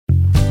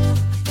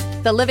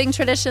The Living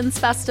Traditions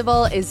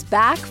Festival is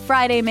back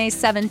Friday, May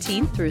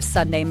 17th through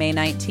Sunday, May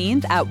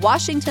 19th at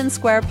Washington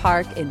Square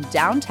Park in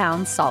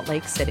downtown Salt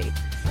Lake City.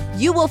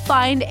 You will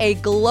find a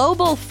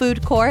global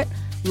food court,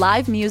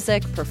 live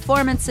music,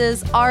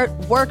 performances, art,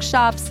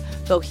 workshops,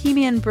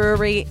 bohemian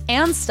brewery,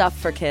 and stuff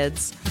for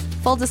kids.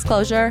 Full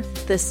disclosure,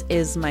 this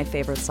is my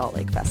favorite Salt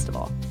Lake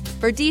festival.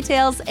 For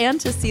details and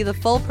to see the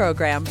full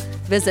program,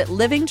 visit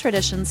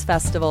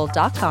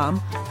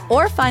livingtraditionsfestival.com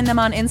or find them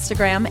on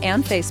Instagram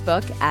and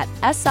Facebook at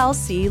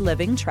SLC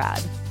Living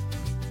Trad.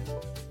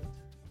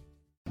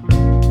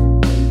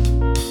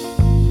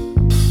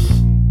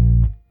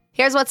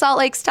 Here's what Salt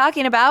Lake's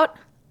talking about: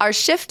 our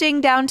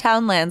shifting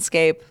downtown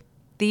landscape,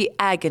 the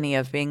agony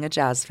of being a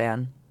jazz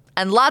fan,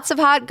 and lots of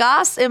hot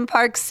goss in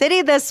Park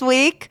City this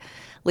week.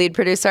 Lead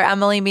producer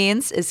Emily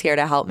Means is here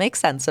to help make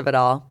sense of it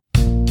all.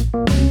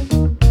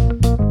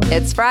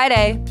 It's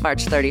Friday,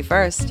 March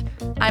 31st.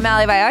 I'm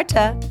Ali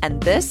Vallarta,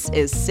 and this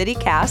is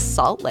CityCast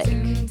Salt Lake.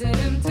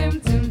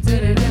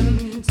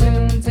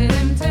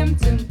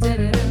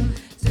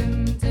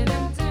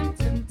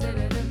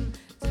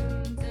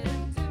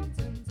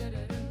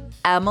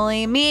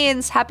 Emily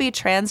Means, happy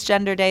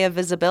Transgender Day of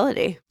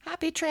Visibility.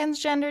 Happy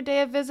Transgender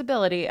Day of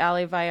Visibility,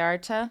 Ali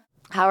Vallarta.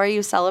 How are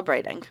you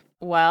celebrating?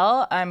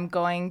 Well, I'm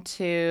going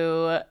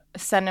to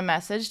send a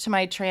message to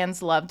my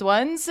trans loved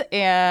ones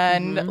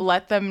and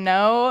let them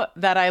know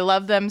that I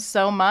love them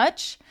so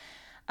much.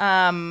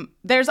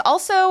 There's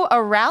also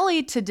a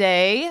rally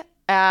today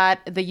at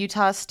the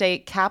Utah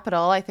State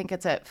Capitol. I think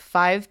it's at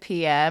 5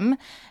 p.m.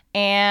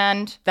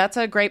 And that's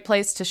a great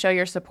place to show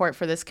your support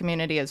for this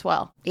community as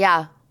well.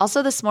 Yeah.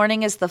 Also, this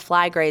morning is the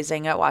flag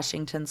raising at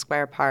Washington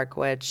Square Park,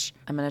 which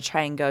I'm going to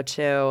try and go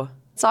to.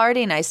 It's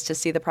already nice to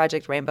see the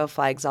Project Rainbow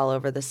flags all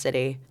over the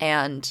city.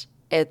 And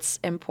it's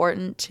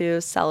important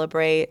to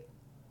celebrate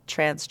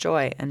trans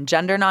joy and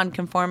gender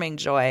nonconforming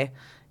joy.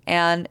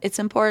 And it's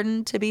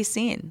important to be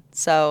seen.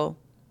 So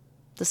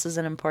this is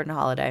an important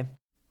holiday.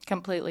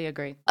 Completely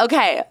agree.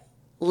 Okay,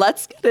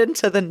 let's get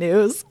into the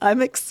news.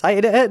 I'm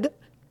excited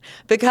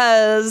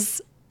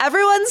because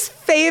everyone's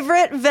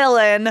favorite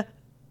villain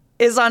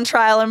is on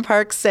trial in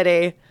Park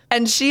City.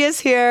 And she is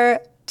here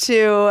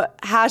to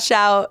hash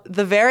out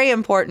the very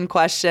important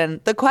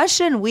question, the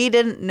question we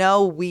didn't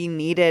know we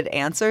needed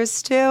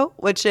answers to,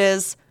 which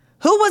is,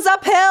 who was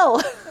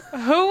uphill?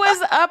 Who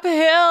was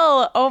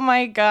uphill? Oh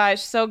my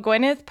gosh. So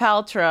Gwyneth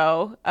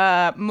Paltrow,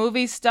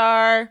 movie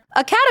star.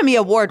 Academy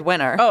Award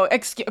winner. Oh,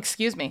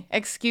 excuse me.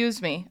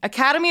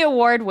 Academy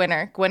Award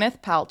winner,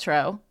 Gwyneth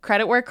Paltrow.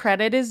 Credit where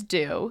credit is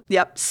due.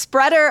 Yep.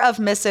 Spreader of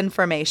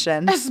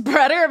misinformation. A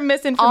spreader of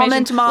misinformation.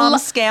 Almond mom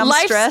scamstress.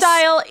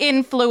 Lifestyle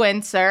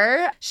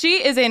influencer.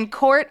 She is in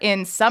court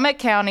in Summit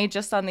County,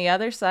 just on the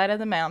other side of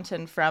the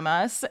mountain from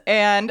us.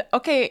 And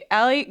okay,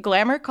 Ali,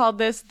 Glamour called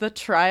this the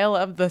trial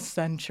of the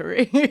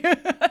century.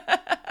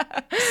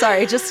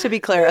 Sorry, just to be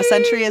clear, a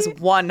century is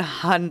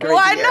 100 years.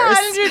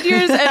 100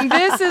 years, and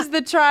this is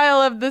the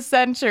trial of the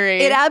century.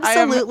 It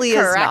absolutely is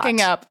not.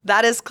 Cracking up.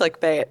 That is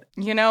clickbait.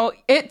 You know,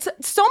 it's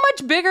so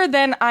much bigger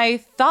than I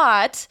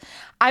thought.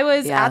 I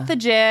was at the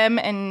gym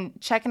and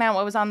checking out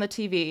what was on the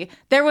TV.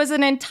 There was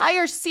an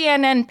entire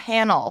CNN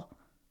panel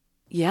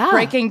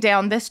breaking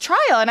down this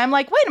trial. And I'm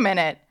like, wait a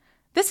minute.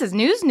 This is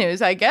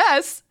news, I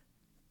guess.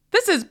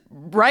 This is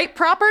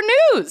proper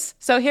news.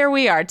 So here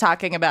we are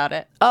talking about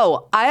it.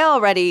 Oh, I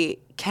already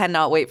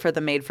cannot wait for the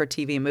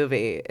made-for-TV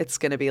movie. It's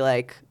going to be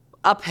like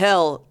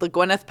Uphill, the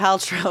Gwyneth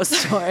Paltrow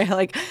story,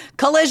 like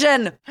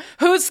Collision.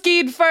 Who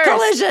skied first?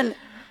 Collision.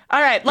 All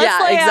right,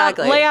 let's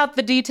lay out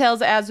the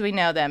details as we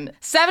know them.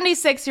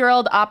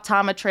 76-year-old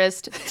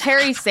optometrist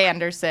Terry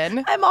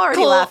Sanderson. I'm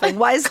already laughing.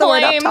 Why is the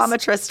word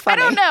optometrist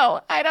funny?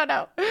 I don't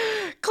know.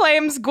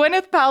 Claims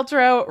Gwyneth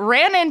Paltrow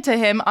ran into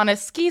him on a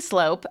ski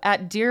slope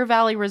at Deer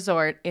Valley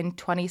Resort in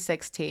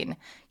 2016.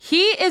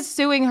 He is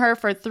suing her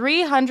for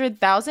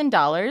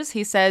 $300,000.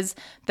 He says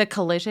the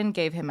collision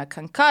gave him a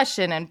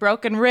concussion and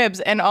broken ribs,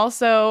 and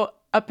also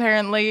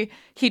apparently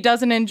he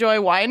doesn't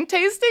enjoy wine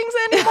tastings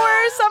anymore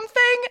or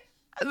something.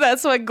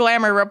 That's what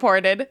Glamour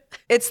reported.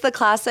 It's the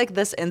classic,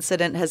 this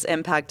incident has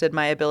impacted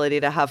my ability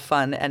to have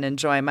fun and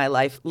enjoy my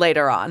life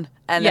later on.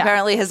 And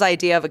apparently his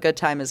idea of a good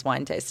time is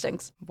wine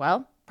tastings.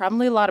 Well,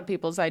 probably a lot of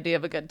people's idea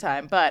of a good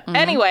time. But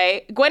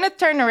anyway, Gwyneth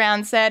turned around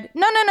and said,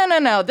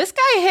 no. This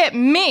guy hit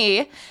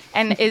me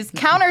and is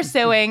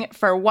countersuing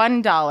for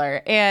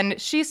 $1.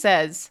 And she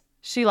says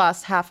she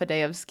lost half a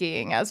day of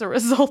skiing as a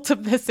result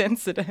of this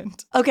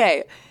incident.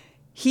 Okay,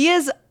 he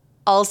is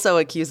also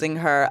accusing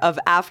her of,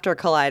 after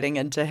colliding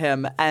into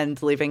him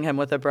and leaving him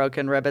with a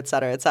broken rib, et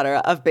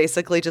cetera, of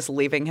basically just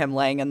leaving him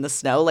laying in the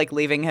snow, like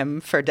leaving him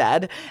for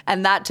dead.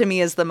 And that to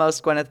me is the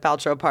most Gwyneth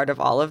Paltrow part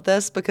of all of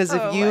this, because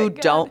if you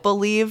don't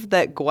believe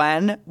that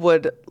Gwen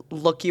would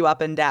look you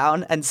up and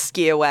down and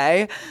ski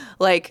away,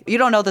 like, you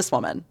don't know this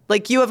woman.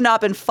 Like, you have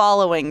not been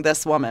following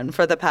this woman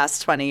for the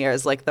past 20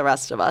 years like the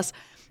rest of us.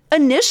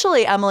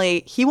 Initially,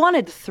 Emily, he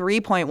wanted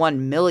 $3.1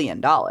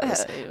 million.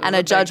 And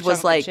a judge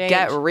was like,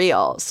 get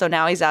real. So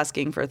now he's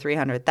asking for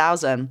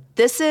 $300,000.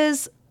 This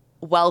is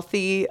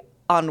wealthy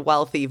on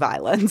wealthy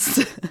violence.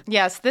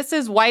 Yes, this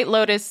is White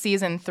Lotus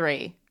season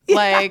 3.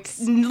 Like,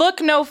 Yes.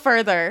 look no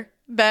further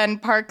than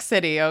Park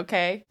City,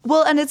 okay?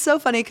 Well, and it's so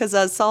funny because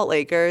as Salt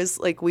Lakers,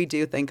 like, we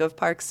do think of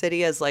Park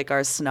City as like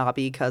our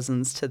snobby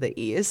cousins to the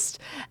east.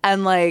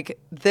 And like,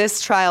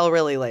 this trial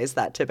really lays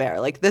that to bear.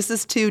 Like, this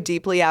is two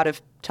deeply out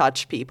of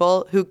touch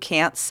people who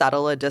can't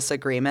settle a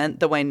disagreement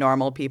the way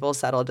normal people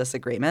settle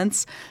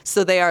disagreements.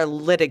 So they are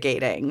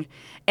litigating.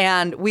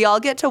 And we all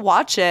get to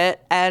watch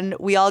it, and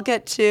we all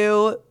get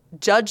to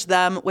judge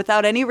them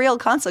without any real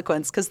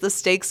consequence because the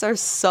stakes are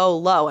so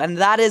low. And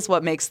that is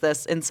what makes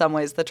this, in some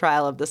ways, the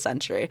trial of the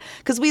century.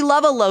 Because we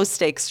love a low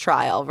stakes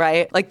trial,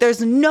 right? Like,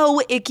 there's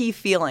no icky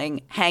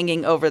feeling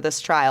hanging over this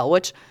trial,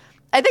 which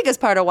I think is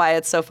part of why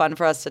it's so fun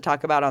for us to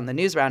talk about on the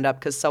News Roundup,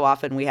 because so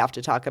often we have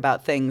to talk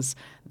about things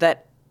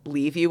that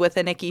leave you with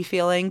an icky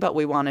feeling, but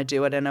we want to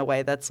do it in a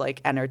way that's like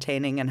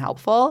entertaining and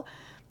helpful.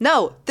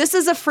 No, this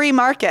is a free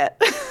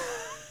market.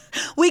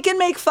 We can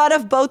make fun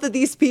of both of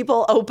these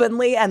people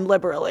openly and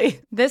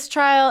liberally. This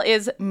trial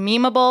is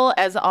memeable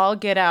as all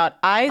get out.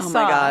 My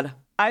God.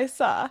 I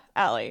saw,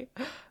 Allie,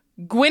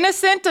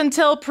 Gwyneth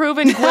until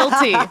proven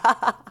guilty. And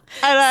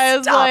I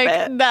was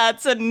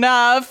That's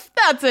enough.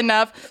 That's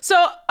enough.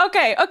 So,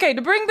 okay,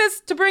 to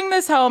bring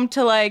this home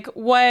to like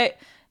what,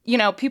 you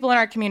know, people in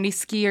our community,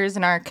 skiers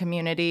in our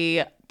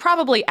community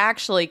probably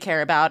actually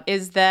care about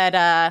is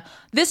that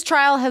this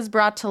trial has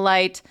brought to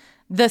light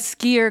the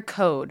skier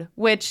code,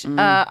 which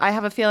I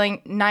have a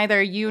feeling neither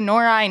you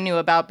nor I knew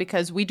about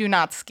because we do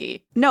not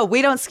ski. No,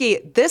 we don't ski.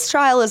 This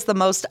trial is the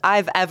most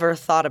I've ever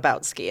thought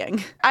about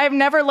skiing. I've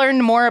never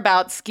learned more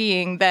about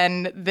skiing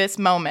than this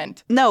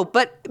moment. No,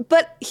 but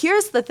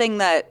here's the thing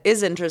that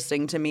is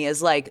interesting to me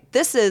is like,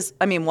 this is,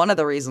 I mean, one of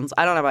the reasons,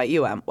 I don't know about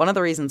you, Em, one of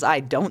the reasons I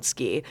don't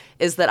ski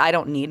is that I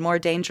don't need more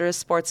dangerous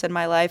sports in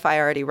my life. I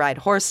already ride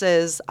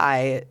horses.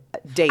 I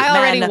date men. I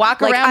already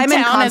walk around I'm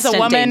in town as a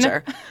woman.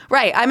 danger.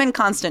 Right, I'm in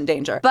constant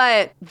danger.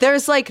 But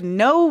there's like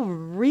no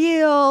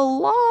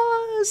real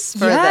laws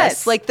for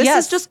this. Like, this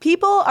is just,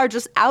 people are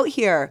just out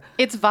here.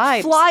 It's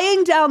vibes.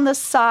 Flying down the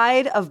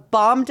side of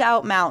bombed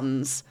out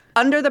mountains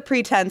under the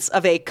pretense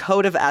of a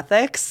code of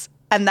ethics.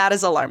 And that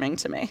is alarming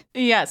to me.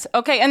 Yes.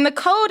 Okay. And the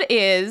code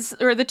is,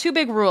 or the two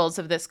big rules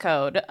of this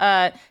code,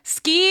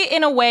 ski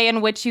in a way in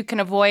which you can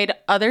avoid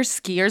other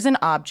skiers and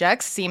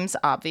objects, seems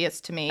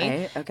obvious to me.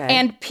 Right, okay.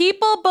 And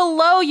people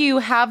below you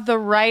have the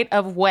right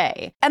of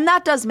way. And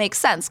that does make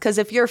sense, because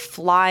if you're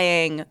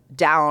flying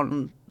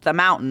down the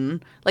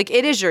mountain, like,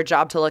 it is your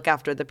job to look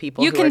after the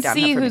people you who are down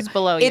can see who's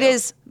below you. It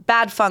is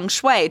bad feng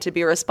shui to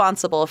be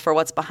responsible for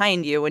what's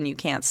behind you when you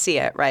can't see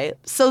it, right?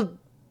 So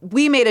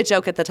we made a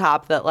joke at the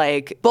top that,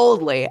 like,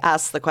 boldly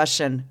asked the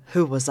question,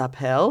 who was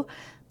uphill?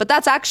 But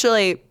that's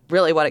actually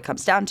really what it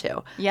comes down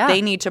to. Yeah.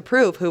 They need to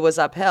prove who was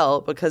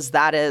uphill, because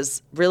that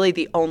is really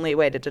the only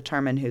way to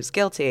determine who's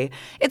guilty.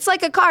 It's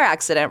like a car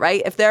accident,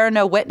 right? If there are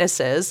no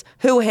witnesses,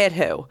 who hit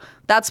who?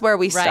 That's where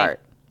we start.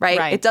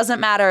 Right? It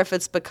doesn't matter if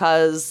it's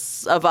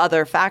because of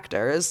other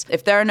factors.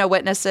 If there are no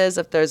witnesses,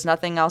 if there's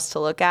nothing else to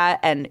look at,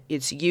 and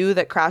it's you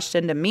that crashed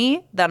into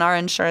me, then our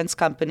insurance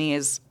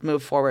companies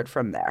move forward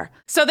from there.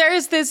 So there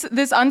is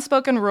this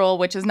unspoken rule,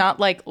 which is not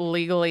like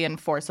legally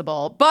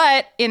enforceable,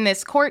 but in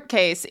this court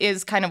case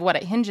is kind of what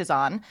it hinges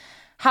on.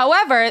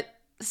 However,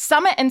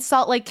 Summit and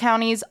Salt Lake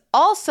counties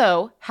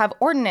also have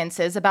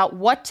ordinances about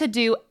what to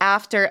do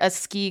after a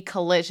ski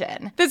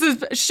collision. This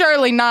is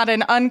surely not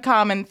an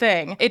uncommon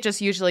thing. It just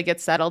usually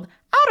gets settled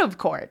out of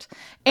court.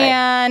 Right.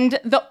 And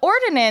the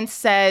ordinance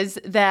says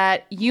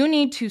that you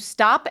need to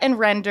stop and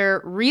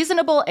render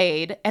reasonable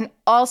aid and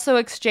also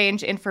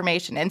exchange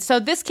information. And so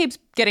this keeps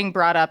getting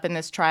brought up in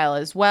this trial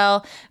as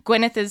well.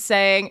 Gwyneth is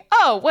saying,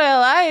 oh,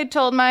 well, I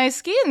told my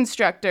ski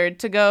instructor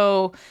to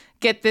go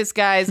get this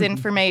guy's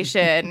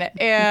information.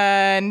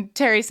 And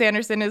Terry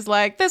Sanderson is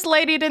like, this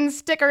lady didn't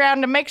stick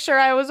around to make sure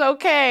I was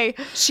okay.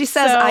 She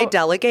says, I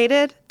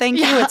delegated. Thank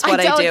you. It's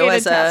what I do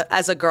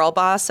as a girl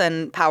boss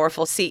and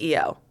powerful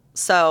CEO.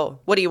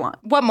 So what do you want?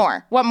 What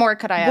more? What more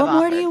could I have offered? What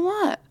more do you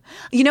want?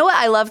 You know what?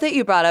 I love that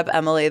you brought up,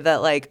 Emily,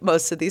 that like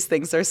most of these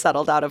things are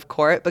settled out of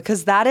court,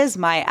 because that is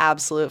my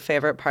absolute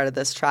favorite part of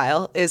this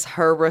trial, is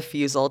her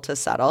refusal to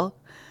settle.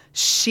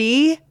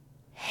 She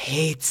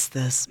hates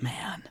this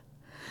man.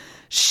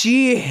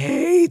 She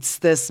hates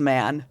this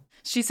man.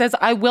 She says,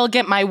 I will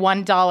get my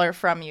 $1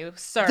 from you,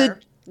 sir.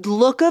 The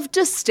look of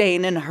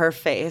disdain in her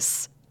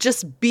face,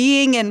 just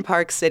being in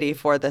Park City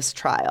for this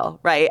trial,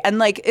 right? And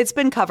like, it's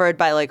been covered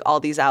by like all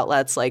these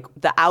outlets, like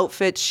the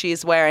outfits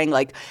she's wearing,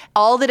 like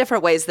all the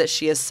different ways that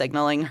she is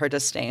signaling her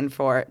disdain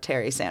for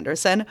Terry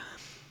Sanderson.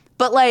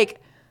 But like,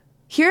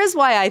 here's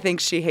why I think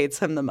she hates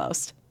him the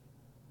most.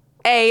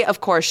 A, of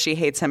course, she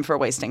hates him for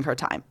wasting her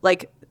time.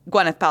 Like,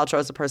 Gwyneth Paltrow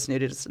is a person who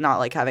does not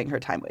like having her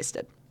time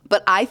wasted.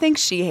 But I think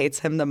she hates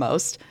him the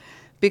most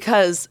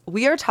because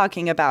we are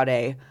talking about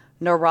a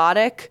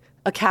neurotic,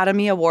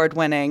 Academy Award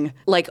winning,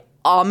 like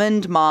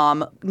almond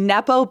mom,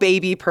 Nepo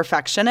baby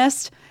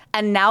perfectionist.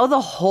 And now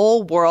the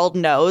whole world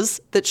knows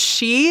that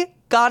she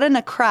got in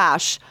a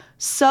crash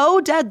so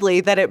deadly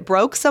that it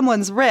broke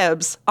someone's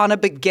ribs on a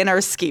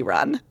beginner ski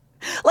run.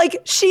 Like,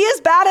 she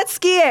is bad at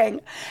skiing.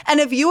 And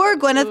if you are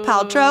Gwyneth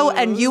Paltrow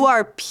and you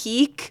are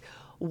peak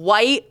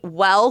white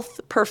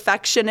wealth,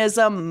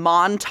 perfectionism,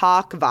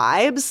 Montauk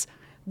vibes,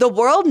 the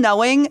world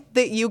knowing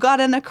that you got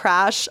in a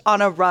crash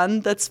on a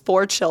run that's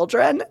for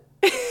children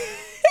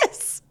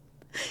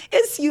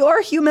is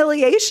your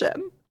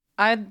humiliation.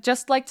 I'd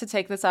just like to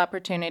take this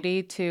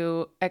opportunity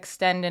to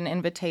extend an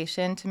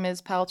invitation to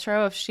Ms.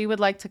 Paltrow. If she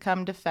would like to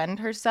come defend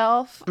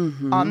herself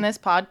on this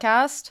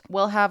podcast,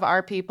 we'll have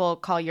our people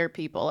call your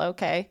people,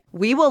 okay?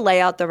 We will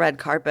lay out the red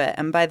carpet.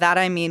 And by that,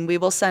 I mean we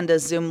will send a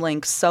Zoom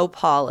link so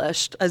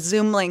polished, a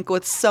Zoom link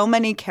with so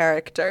many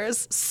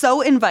characters,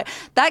 so invite.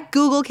 That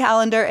Google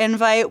Calendar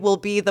invite will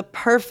be the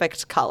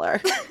perfect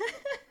color.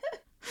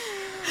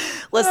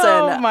 Listen,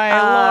 oh my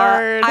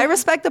Lord. I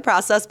respect the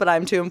process, but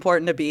I'm too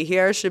important to be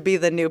here should be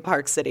the new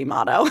Park City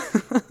motto.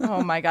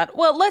 Oh my God.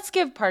 Well, let's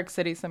give Park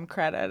City some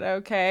credit,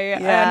 okay? Yeah,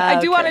 and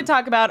I do want to okay.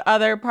 talk about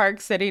other Park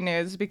City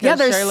news because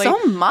there's surely, so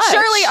much.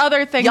 Surely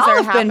other things Y'all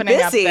are have been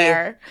happening up busy.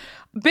 there.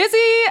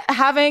 Busy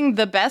having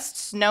the best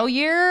snow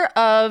year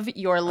of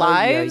your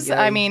lives.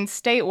 yeah. I mean,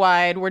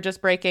 statewide, we're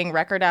just breaking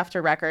record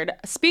after record.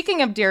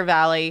 Speaking of Deer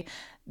Valley,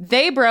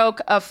 they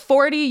broke a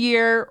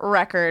 40-year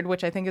record,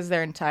 which I think is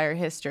their entire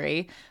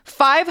history.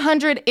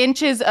 500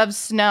 inches of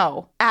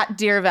snow at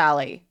Deer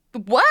Valley.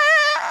 What?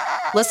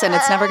 Listen,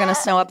 it's never going to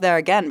snow up there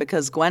again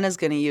because Gwen is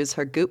going to use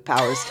her goop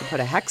powers to put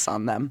a hex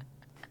on them.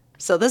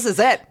 So this is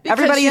it. Because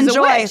Everybody she's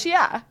enjoy. A witch,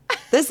 yeah.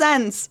 This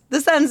ends.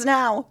 This ends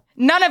now.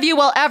 None of you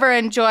will ever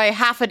enjoy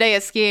half a day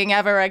of skiing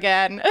ever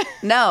again.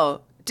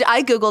 No.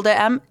 I Googled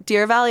it.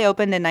 Deer Valley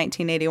opened in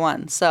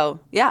 1981. So,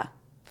 yeah.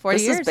 40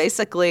 this years. is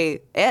basically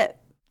it.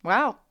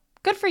 Wow.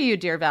 Good for you,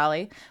 Deer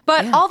Valley.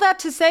 But all that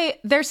to say,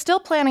 they're still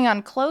planning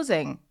on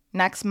closing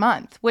next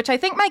month, which I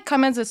think might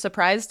come as a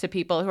surprise to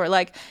people who are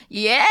like,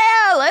 yeah,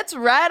 let's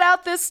ride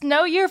out this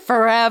snow year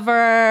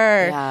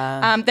forever.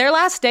 Yeah. Their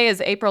last day is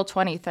April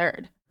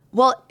 23rd.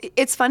 Well,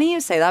 it's funny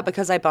you say that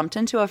because I bumped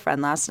into a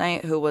friend last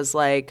night who was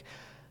like,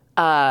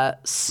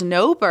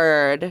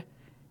 Snowbird,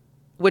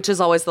 which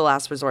is always the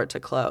last resort to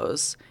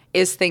close,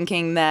 is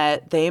thinking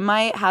that they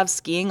might have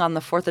skiing on the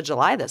 4th of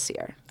July this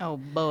year. Oh,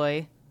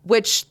 boy.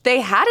 Which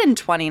they had in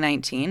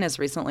 2019, as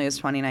recently as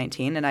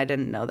 2019, and I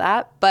didn't know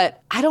that.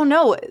 But I don't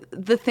know.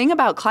 The thing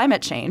about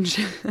climate change,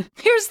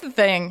 Here's the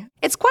thing.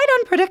 it's quite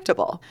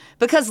unpredictable.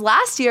 Because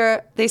last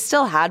year, they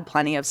still had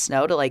plenty of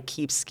snow to like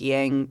keep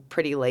skiing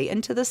pretty late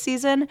into the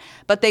season,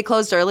 but they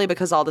closed early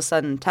because all of a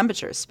sudden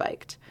temperatures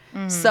spiked.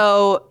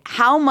 So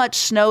how much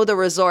snow the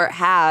resort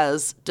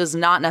has does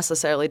not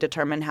necessarily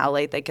determine how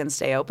late they can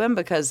stay open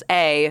because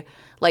A,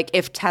 like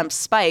if temps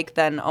spike,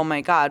 then oh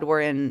my God,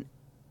 we're in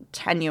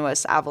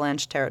tenuous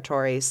avalanche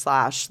territory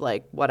 /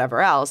 like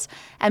whatever else.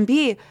 And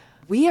B,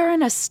 we are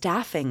in a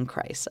staffing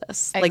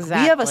crisis. Like we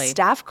have a Exactly.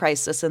 staff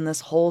crisis in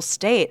this whole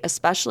state,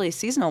 especially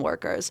seasonal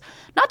workers.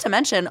 Not to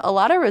mention a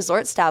lot of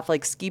resort staff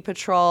like ski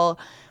patrol,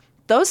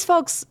 those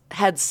folks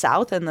head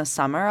south in the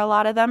summer, a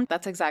lot of them.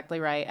 That's exactly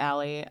right,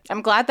 Allie.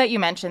 I'm glad that you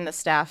mentioned the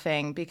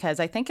staffing because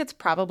I think it's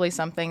probably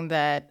something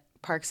that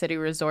Park City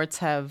resorts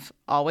have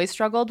always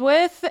struggled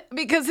with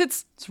because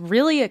it's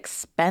really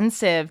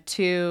expensive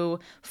to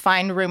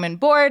find room and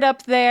board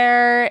up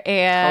there.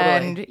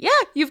 And Totally.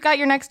 yeah, you've got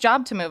your next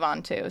job to move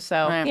on to.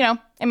 So, Right.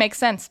 It makes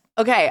sense.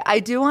 Okay,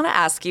 I do want to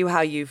ask you how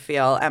you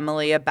feel,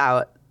 Emily,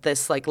 about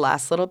this like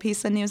last little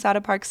piece of news out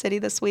of Park City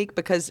this week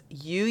because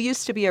you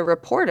used to be a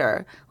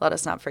reporter, let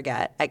us not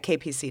forget, at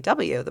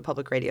KPCW, the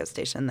public radio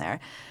station there.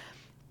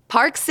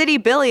 Park City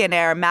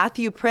billionaire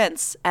Matthew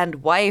Prince and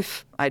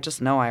wife, I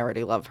just know I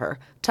already love her,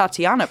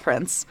 Tatiana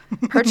Prince,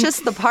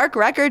 purchased the Park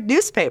Record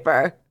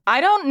newspaper. I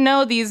don't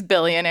know these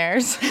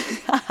billionaires.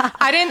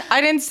 I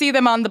didn't see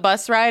them on the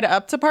bus ride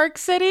up to Park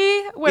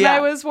City when Yeah. I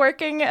was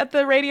working at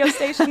the radio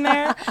station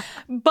there.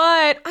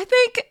 But I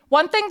think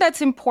one thing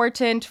that's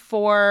important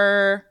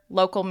for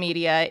local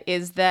media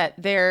is that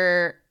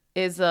there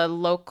is a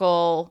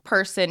local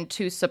person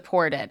to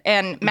support it.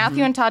 And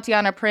Matthew and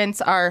Tatiana Prince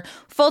are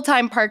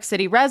full-time Park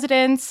City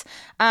residents.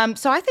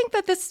 So I think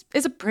that this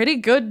is a pretty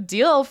good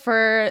deal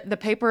for the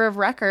paper of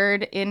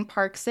record in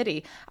Park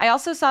City. I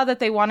also saw that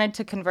they wanted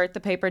to convert the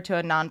paper to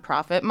a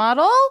nonprofit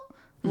model,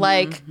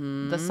 like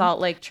the Salt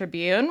Lake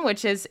Tribune,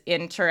 which is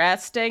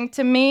interesting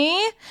to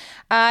me,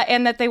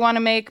 and that they want to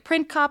make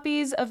print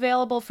copies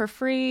available for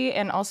free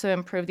and also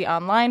improve the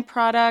online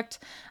product.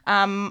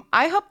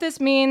 I hope this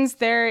means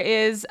there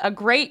is a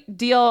great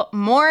deal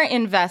more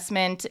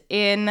investment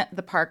in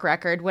the Park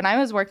Record. When I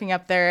was working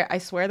up there, I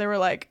swear there were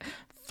like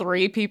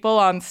 3 people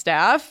on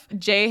staff.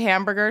 Jay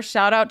Hamburger,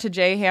 shout out to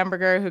Jay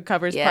Hamburger who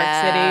covers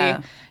Park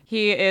City.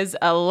 He is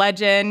a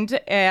legend.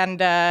 And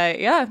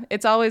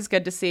it's always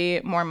good to see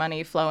more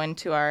money flow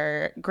into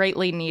our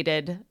greatly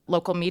needed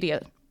local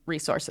media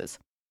resources.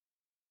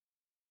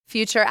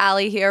 Future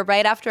Allie here.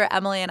 Right after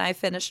Emily and I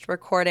finished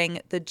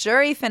recording, the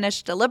jury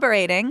finished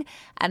deliberating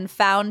and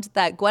found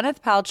that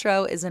Gwyneth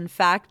Paltrow is in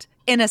fact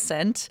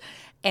innocent.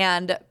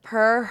 And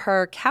per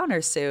her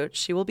countersuit,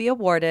 she will be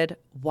awarded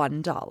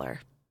 $1.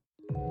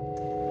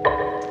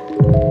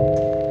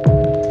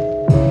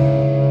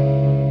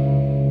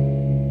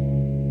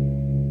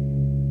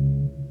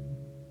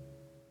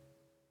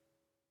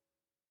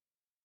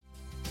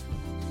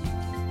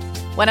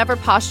 Whenever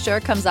posture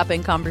comes up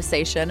in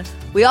conversation,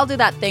 we all do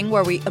that thing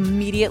where we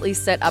immediately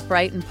sit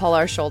upright and pull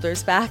our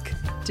shoulders back.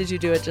 Did you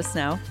do it just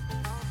now?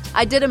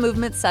 I did a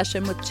movement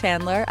session with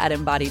Chandler at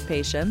Embodied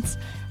Patience,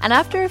 and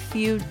after a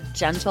few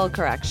gentle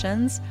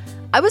corrections,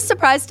 I was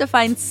surprised to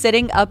find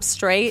sitting up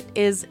straight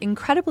is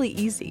incredibly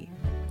easy.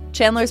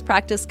 Chandler's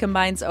practice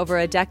combines over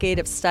a decade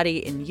of study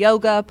in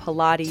yoga,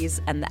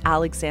 Pilates, and the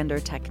Alexander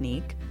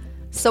technique.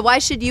 So why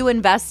should you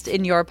invest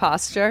in your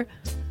posture?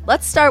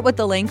 Let's start with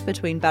the link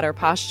between better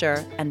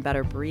posture and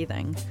better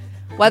breathing.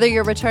 Whether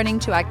you're returning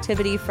to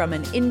activity from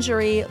an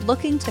injury,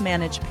 looking to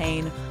manage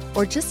pain,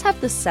 or just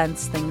have the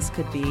sense things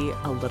could be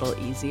a little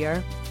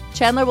easier,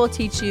 Chandler will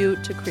teach you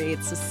to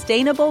create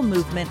sustainable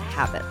movement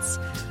habits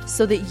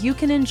so that you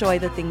can enjoy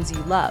the things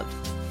you love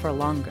for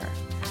longer.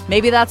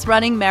 Maybe that's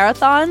running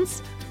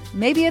marathons.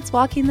 Maybe it's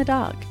walking the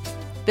dog.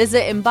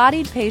 Visit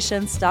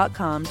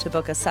embodiedpatience.com to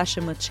book a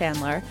session with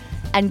Chandler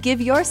and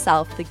give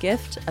yourself the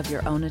gift of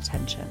your own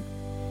attention.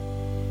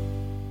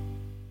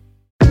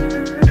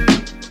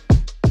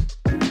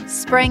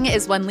 Spring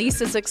is when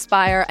leases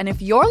expire, and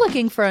if you're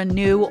looking for a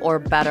new or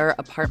better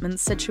apartment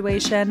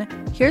situation,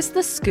 here's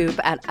the scoop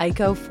at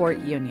ICO Fort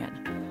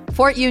Union.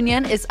 Fort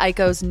Union is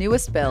ICO's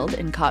newest build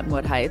in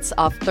Cottonwood Heights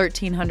off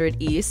 1300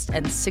 East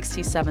and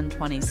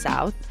 6720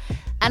 South.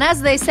 And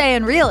as they say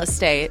in real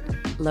estate,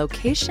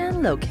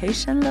 location,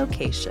 location,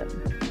 location.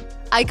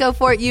 ICO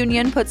Fort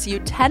Union puts you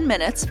 10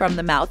 minutes from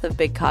the mouth of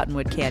Big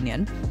Cottonwood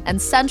Canyon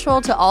and central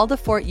to all the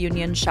Fort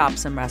Union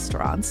shops and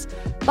restaurants.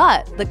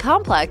 But the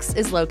complex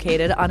is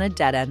located on a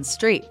dead-end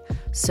street,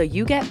 so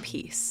you get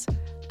peace.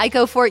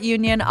 ICO Fort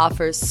Union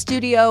offers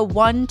studio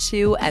 1,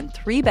 2, and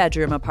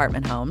 3-bedroom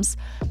apartment homes,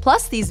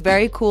 plus these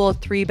very cool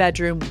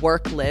 3-bedroom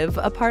work-live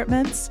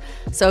apartments.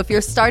 So if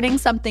you're starting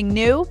something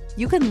new,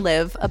 you can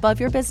live above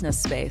your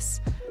business space.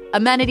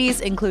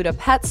 Amenities include a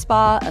pet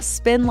spa, a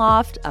spin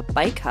loft, a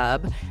bike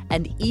hub,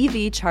 and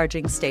EV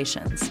charging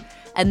stations.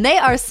 And they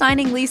are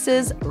signing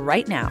leases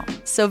right now.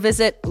 So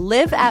visit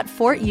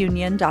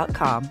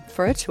liveatfortunion.com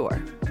for a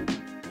tour.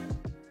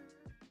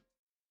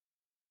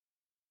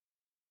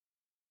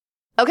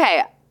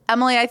 Okay,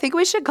 Emily, I think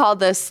we should call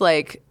this,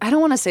 I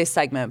don't want to say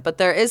segment, but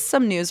there is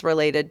some news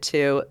related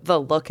to the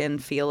look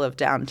and feel of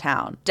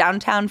downtown.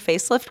 Downtown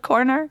Facelift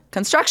Corner?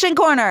 Construction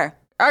Corner!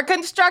 Our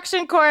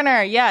construction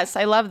corner. Yes,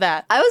 I love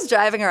that. I was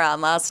driving around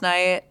last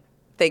night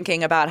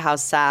thinking about how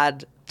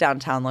sad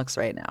downtown looks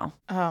right now.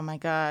 Oh my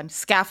God.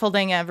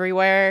 Scaffolding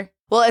everywhere.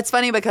 Well, it's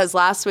funny because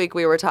last week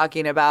we were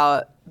talking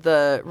about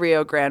the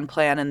Rio Grande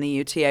plan and the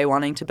UTA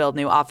wanting to build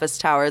new office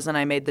towers, and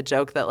I made the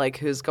joke that,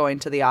 who's going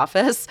to the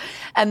office?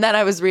 And then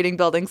I was reading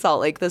Building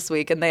Salt Lake this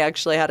week, and they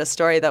actually had a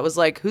story that was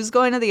who's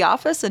going to the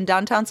office in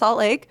downtown Salt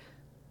Lake?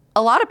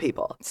 A lot of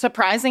people.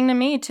 Surprising to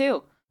me,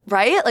 too.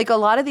 Right? A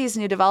lot of these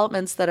new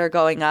developments that are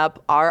going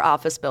up are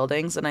office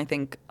buildings, and I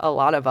think a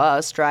lot of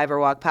us drive or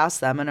walk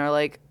past them and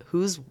are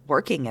who's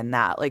working in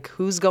that?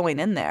 Who's going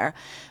in there?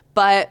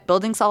 But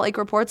Building Salt Lake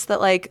reports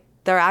that,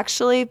 they're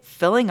actually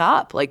filling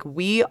up.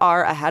 We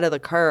are ahead of the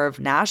curve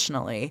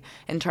nationally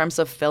in terms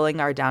of filling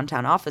our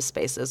downtown office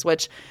spaces,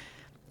 which,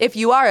 if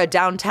you are a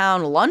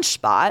downtown lunch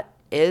spot,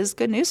 is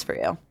good news for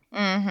you.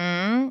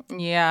 Mm-hmm.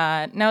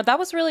 Yeah. No, that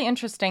was really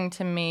interesting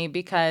to me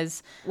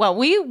because,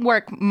 we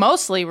work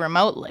mostly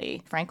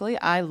remotely. Frankly,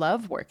 I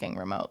love working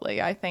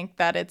remotely. I think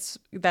that it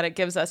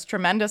gives us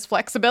tremendous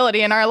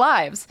flexibility in our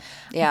lives.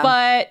 Yeah.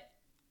 But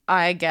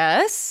I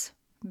guess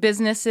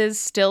businesses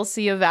still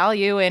see a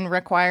value in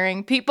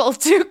requiring people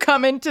to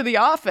come into the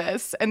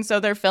office. And so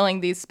they're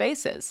filling these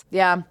spaces.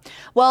 Yeah.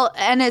 Well,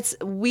 and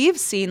we've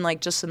seen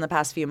just in the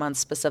past few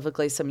months,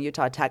 specifically some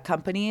Utah tech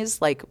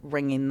companies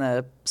ringing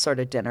the sort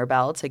of dinner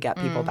bell to get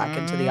people back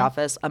into the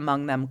office,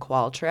 among them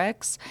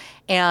Qualtrics.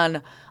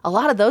 And a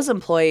lot of those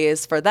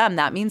employees, for them,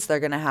 that means they're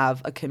going to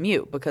have a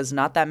commute because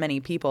not that many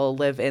people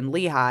live in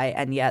Lehigh,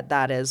 and yet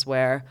that is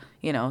where,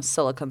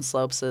 Silicon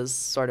Slopes is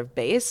sort of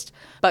based.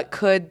 But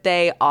could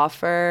they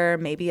offer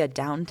maybe a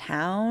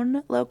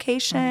downtown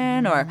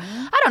location? Or,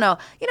 I don't know.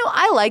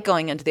 I like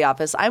going into the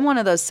office. I'm one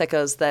of those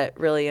sickos that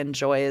really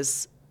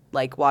enjoys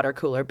water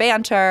cooler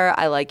banter.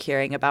 I like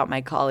hearing about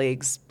my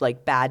colleagues'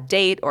 bad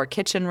date or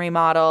kitchen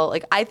remodel.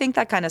 I think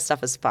that kind of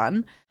stuff is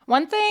fun.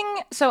 One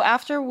thing, so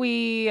after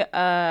we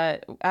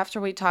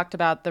talked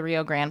about the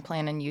Rio Grande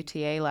plan and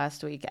UTA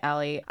last week,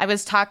 Allie, I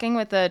was talking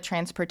with a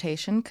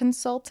transportation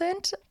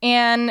consultant,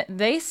 and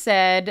they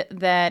said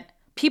that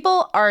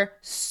people are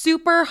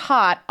super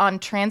hot on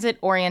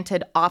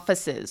transit-oriented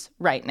offices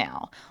right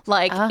now.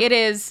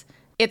 It's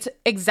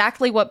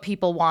exactly what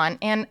people want,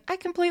 and I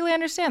completely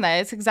understand that.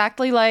 It's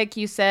exactly like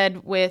you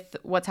said with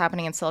what's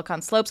happening in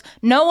Silicon Slopes.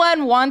 No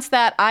one wants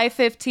that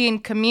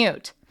I-15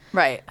 commute.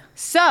 Right.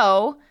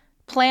 So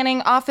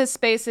planning office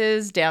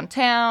spaces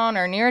downtown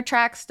or near a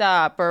track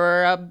stop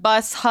or a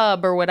bus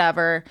hub or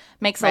whatever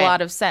makes a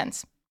lot of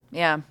sense.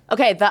 Yeah.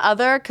 Okay, the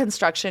other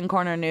construction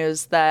corner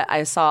news that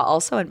I saw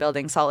also in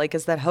Building Salt Lake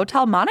is that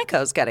Hotel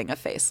Monaco's getting a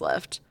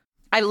facelift.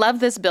 I love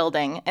this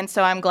building, and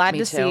so I'm glad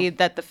to see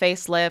that the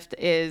facelift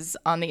is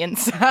on the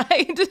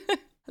inside.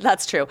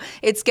 That's true.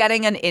 It's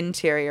getting an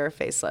interior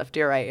facelift.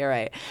 You're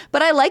right.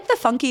 But I like the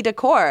funky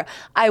decor.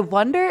 I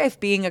wonder if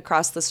being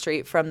across the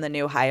street from the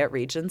new Hyatt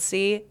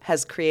Regency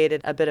has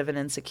created a bit of an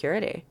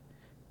insecurity,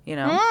 you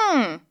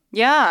know?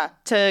 Yeah,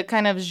 to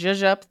kind of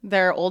zhuzh up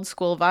their old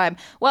school vibe.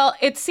 Well,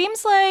 it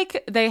seems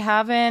like they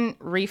haven't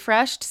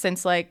refreshed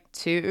since like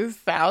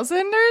 2000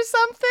 or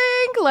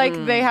something.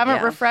 Like they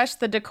haven't refreshed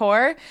the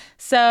decor.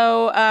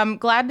 So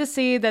glad to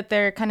see that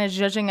they're kind of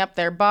zhuzhing up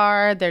their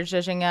bar. They're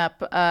zhuzhing up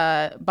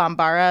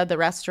Bambara, the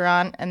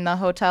restaurant, and the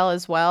hotel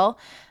as well.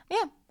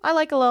 Yeah. I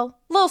like a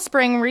little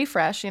spring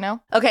refresh, you know?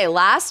 Okay,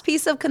 last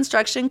piece of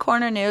construction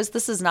corner news.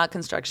 This is not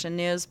construction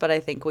news, but I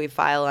think we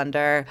file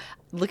under.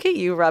 Look at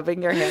you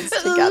rubbing your hands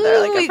together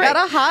like a we got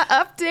a hot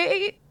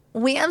update.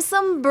 We have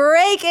some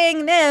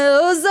breaking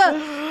news.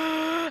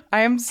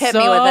 I am Hit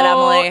me with it,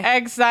 Emily.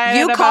 Excited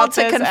You about called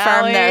to this, confirm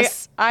Allie.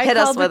 this. I Hit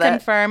called us with to it.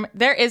 confirm.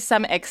 There is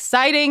some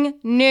exciting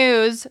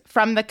news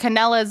from the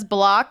Canella's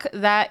block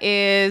that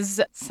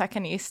is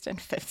 2nd East and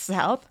 5th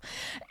South.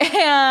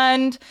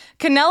 And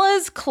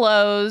Canella's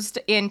closed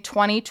in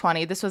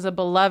 2020. This was a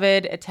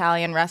beloved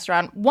Italian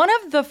restaurant. One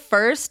of the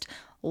first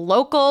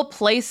local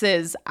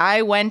places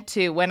I went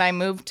to when I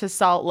moved to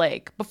Salt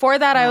Lake. Before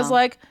that, I was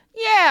like,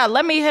 yeah,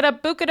 let me hit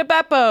up Buca de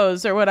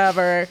Beppo's or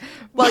whatever.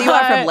 Well, you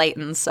are from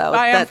Layton, so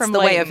that's the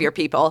way of your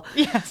people.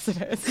 Yes, it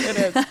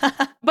is.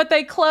 But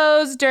they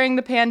closed during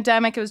the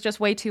pandemic. It was just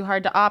way too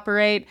hard to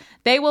operate.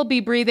 They will be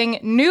breathing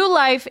new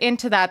life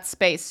into that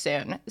space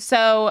soon.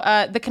 So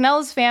the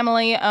Canella's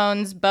family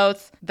owns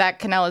both that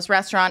Canella's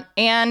restaurant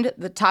and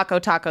the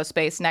Taco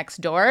space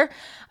next door.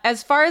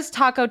 As far as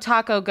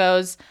Taco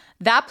goes,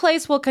 that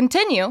place will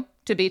continue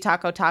to be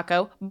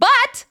Taco,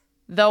 but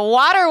the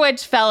Water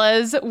Witch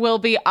fellas will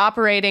be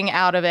operating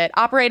out of it,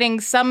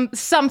 operating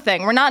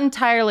something. We're not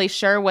entirely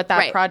sure what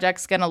that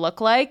project's going to look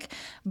like,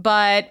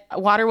 but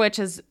Water Witch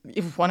is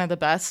one of the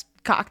best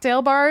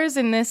cocktail bars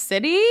in this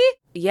city.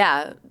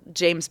 Yeah,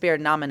 James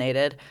Beard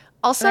nominated.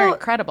 Also, they're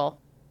incredible.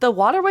 The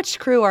Water Witch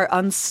crew are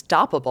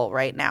unstoppable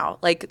right now.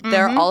 Like,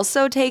 they're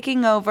also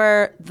taking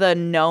over the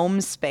Gnome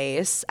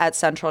space at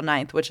Central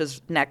 9th, which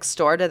is next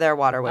door to their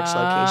Water Witch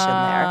location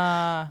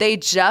there. They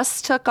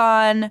just took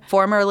on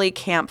formerly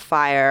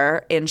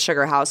Campfire in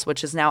Sugar House,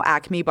 which is now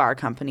Acme Bar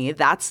Company.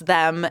 That's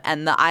them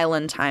and the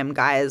Island Time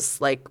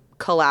guys, like,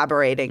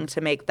 collaborating to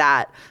make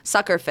that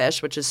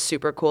Suckerfish, which is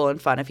super cool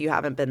and fun if you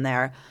haven't been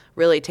there.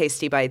 Really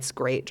tasty bites,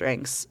 great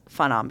drinks,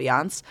 fun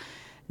ambiance.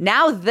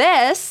 Now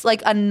this,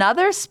 like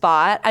another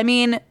spot, I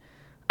mean,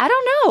 I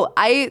don't know.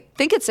 I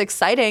think it's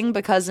exciting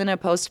because in a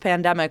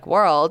post-pandemic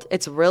world,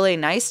 it's really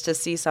nice to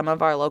see some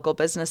of our local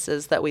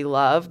businesses that we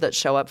love, that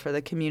show up for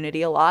the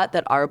community a lot,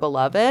 that are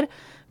beloved,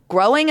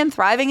 growing and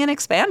thriving and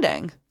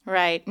expanding.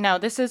 Right. No,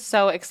 this is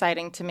so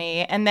exciting to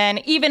me. And then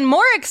even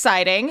more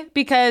exciting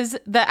because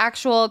the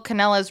actual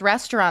Canella's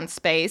restaurant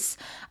space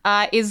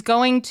is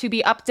going to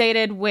be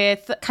updated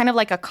with kind of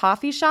like a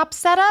coffee shop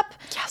setup.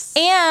 Yes.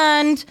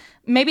 And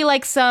maybe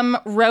like some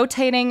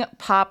rotating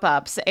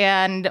pop-ups.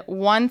 And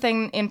one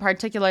thing in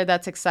particular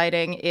that's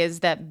exciting is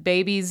that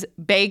Baby's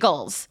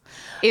Bagels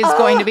is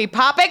going to be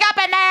popping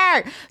up in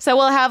there. So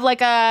we'll have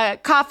like a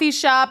coffee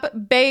shop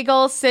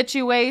bagel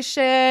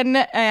situation.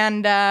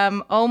 And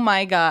oh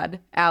my God,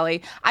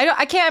 Allie,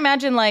 I can't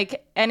imagine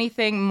like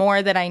anything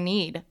more that I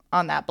need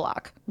on that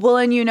block. Well,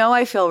 and you know,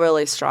 I feel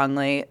really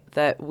strongly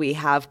that we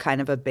have kind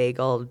of a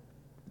bagel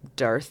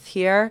dearth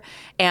here.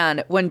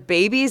 And when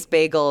Baby's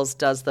Bagels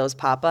does those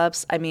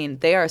pop-ups, I mean,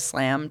 they are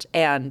slammed.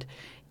 And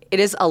it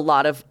is a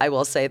lot of, I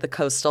will say, the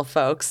coastal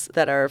folks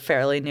that are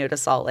fairly new to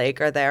Salt Lake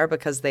are there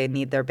because they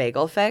need their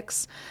bagel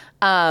fix.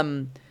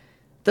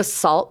 The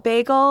salt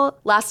bagel,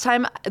 last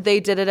time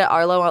they did it at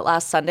Arlo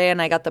last Sunday and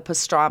I got the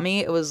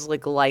pastrami, it was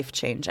like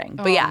life-changing.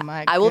 But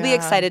yeah, I will be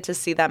excited to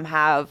see them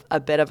have a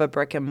bit of a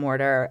brick and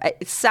mortar.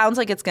 It sounds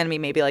like it's going to be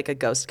maybe like a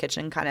ghost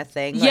kitchen kind of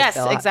thing. Yes,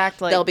 like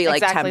exactly. They'll be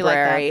like exactly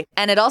temporary. like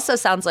and it also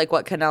sounds like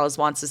what Canella's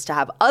wants is to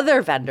have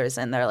other vendors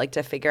in there, like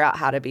to figure out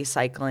how to be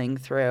cycling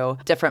through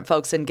different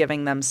folks and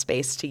giving them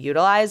space to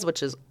utilize,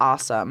 which is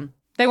awesome.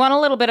 They want a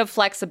little bit of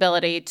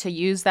flexibility to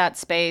use that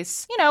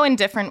space, you know, in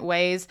different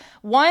ways.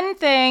 One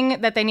thing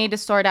that they need to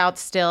sort out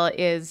still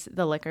is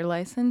the liquor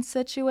license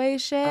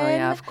situation. Oh,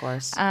 yeah, of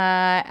course.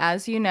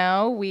 As you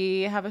know,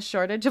 we have a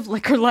shortage of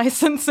liquor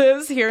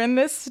licenses here in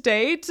this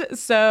state.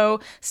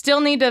 So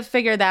still need to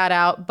figure that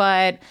out.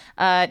 But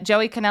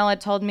Joey Canella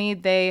told me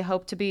they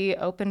hope to be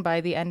open by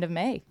the end of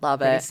May. Love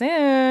Pretty it.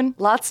 soon.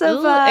 Lots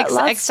of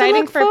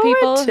exciting to for look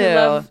people forward who to.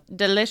 love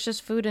delicious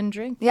food and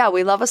drink. Yeah,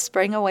 we love a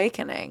spring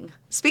awakening.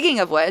 Speaking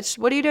of which,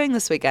 what are you doing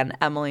this weekend,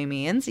 Emily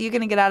Means? Are you going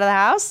to get out of the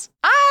house?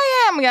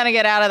 I am going to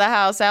get out of the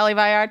house, Allie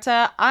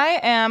Vallarta. I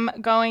am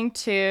going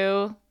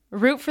to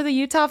root for the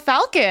Utah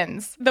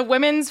Falcons, the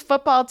women's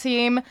football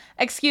team.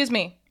 Excuse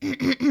me.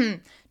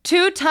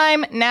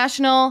 Two-time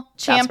national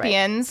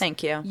champions. Right.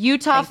 Thank you.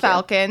 Utah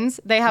Falcons.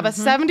 They have a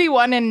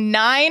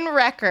 71-9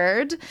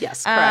 record.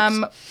 Yes,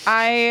 correct.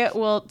 I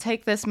will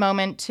take this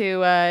moment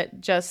to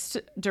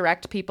just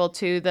direct people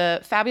to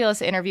the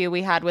fabulous interview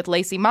we had with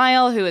Lacey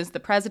Mile, who is the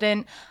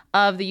president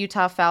of the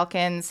Utah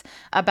Falcons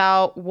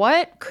about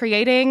what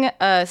creating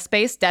a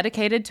space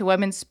dedicated to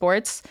women's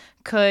sports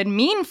could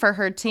mean for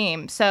her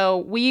team. So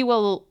we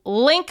will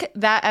link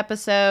that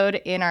episode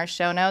in our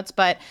show notes,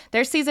 but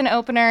their season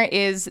opener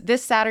is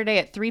this Saturday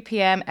at 3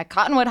 p.m. at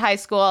Cottonwood High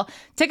School.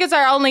 Tickets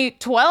are only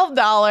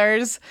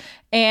 $12,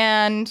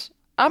 and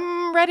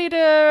I'm ready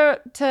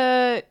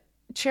to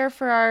cheer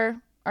for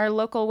our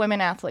local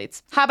women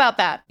athletes. How about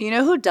that? You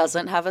know who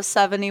doesn't have a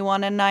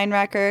 71-9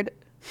 record?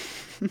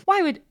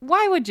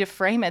 Why would you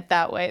frame it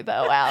that way,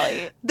 though,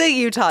 Allie? The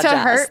Utah To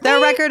Jazz. hurt Their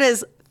me? record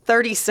is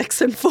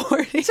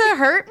 36-40. To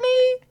hurt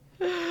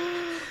me?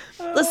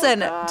 Listen,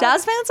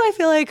 Jazz fans, I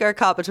feel like, are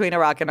caught between a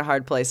rock and a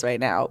hard place right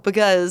now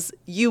because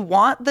you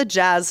want the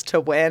Jazz to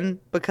win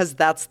because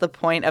that's the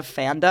point of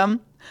fandom.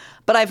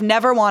 But I've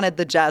never wanted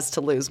the Jazz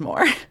to lose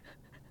more.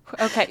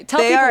 Okay, tell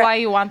people why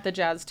you want the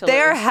Jazz to lose. They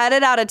are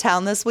headed out of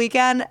town this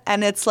weekend,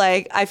 and it's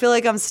like, I feel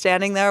like I'm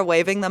standing there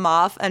waving them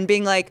off and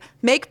being like,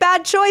 make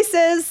bad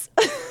choices.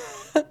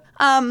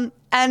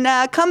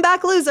 And come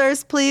back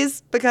losers,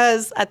 please,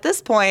 because at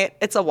this point,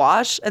 it's a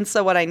wash. And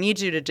so what I need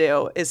you to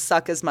do is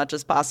suck as much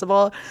as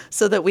possible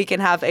so that we can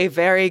have a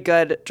very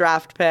good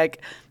draft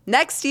pick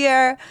next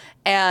year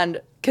and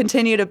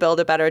continue to build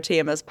a better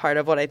team as part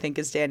of what I think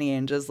is Danny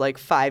Ainge's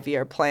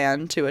 5-year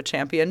plan to a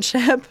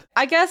championship.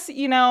 I guess,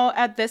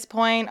 at this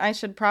point, I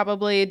should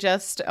probably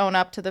just own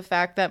up to the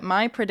fact that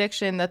my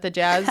prediction that the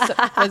Jazz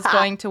was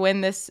going to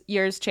win this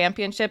year's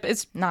championship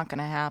is not going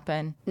to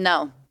happen.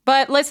 No.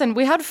 But listen,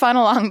 we had fun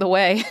along the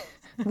way.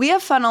 We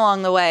have fun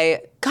along the way.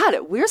 God,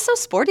 we're so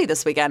sporty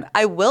this weekend.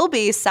 I will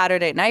be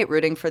Saturday night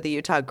rooting for the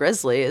Utah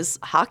Grizzlies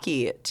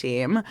hockey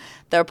team.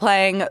 They're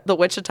playing the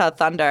Wichita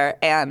Thunder,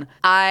 and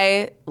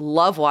I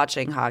love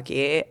watching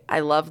hockey. I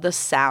love the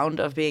sound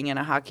of being in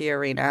a hockey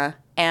arena.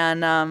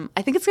 And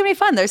I think it's going to be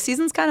fun. Their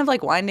season's kind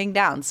of winding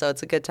down, so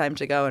it's a good time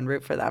to go and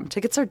root for them.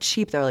 Tickets are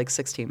cheap. They're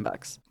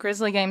 $16.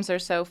 Grizzly games are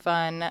so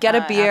fun. Get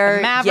a beer, at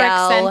the Maverick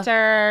yell.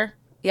 Center.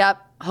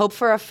 Yep. Hope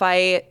for a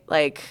fight.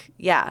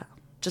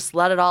 Just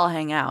let it all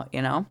hang out,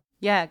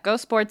 Yeah, go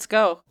sports,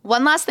 go.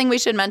 One last thing we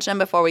should mention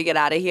before we get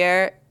out of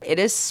here. It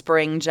is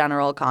Spring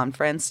General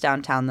Conference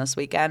downtown this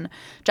weekend.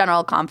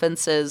 General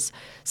Conference is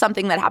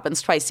something that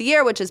happens twice a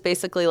year, which is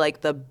basically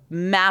the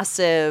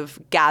massive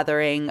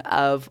gathering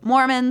of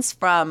Mormons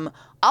from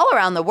all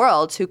around the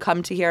world who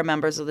come to hear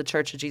members of the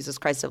Church of Jesus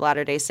Christ of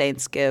Latter-day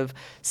Saints give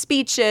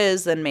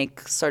speeches and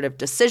make sort of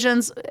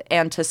decisions,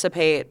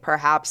 anticipate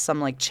perhaps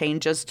some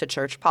changes to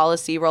church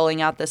policy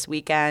rolling out this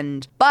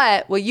weekend.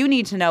 But what you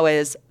need to know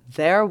is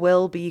there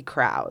will be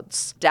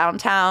crowds.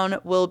 Downtown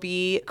will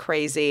be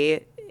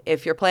crazy.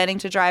 If you're planning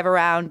to drive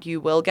around, you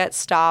will get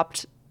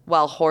stopped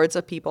while hordes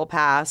of people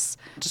pass.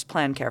 Just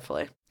plan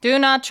carefully. Do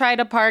not try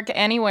to park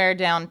anywhere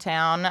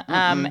downtown.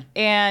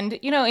 And,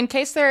 in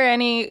case there are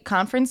any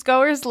conference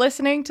goers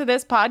listening to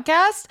this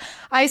podcast,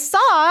 I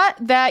saw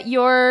that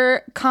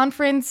your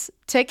conference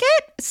ticket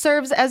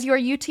serves as your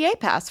UTA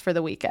pass for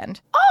the weekend.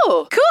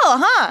 Oh, cool,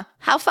 huh?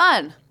 How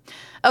fun.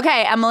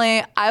 Okay,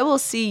 Emily, I will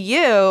see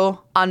you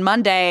on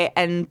Monday,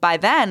 and by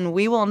then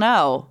we will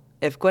know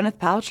if Gwyneth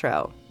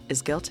Paltrow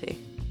is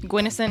guilty.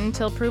 Gwyneth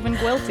until proven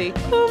guilty.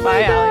 Oh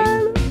Bye,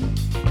 Allie.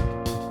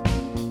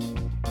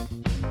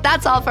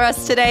 That's all for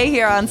us today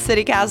here on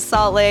CityCast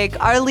Salt Lake.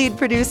 Our lead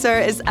producer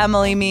is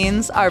Emily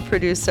Means. Our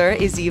producer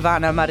is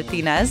Ivana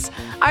Martinez.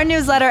 Our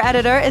newsletter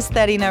editor is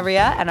Terina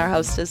Ria, and our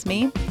host is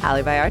me,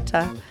 Ali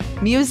Vallarta.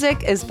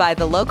 Music is by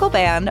the local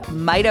band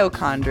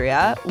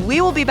Mitochondria.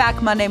 We will be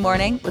back Monday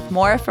morning with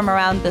more from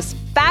around this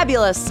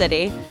fabulous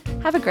city.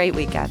 Have a great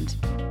weekend.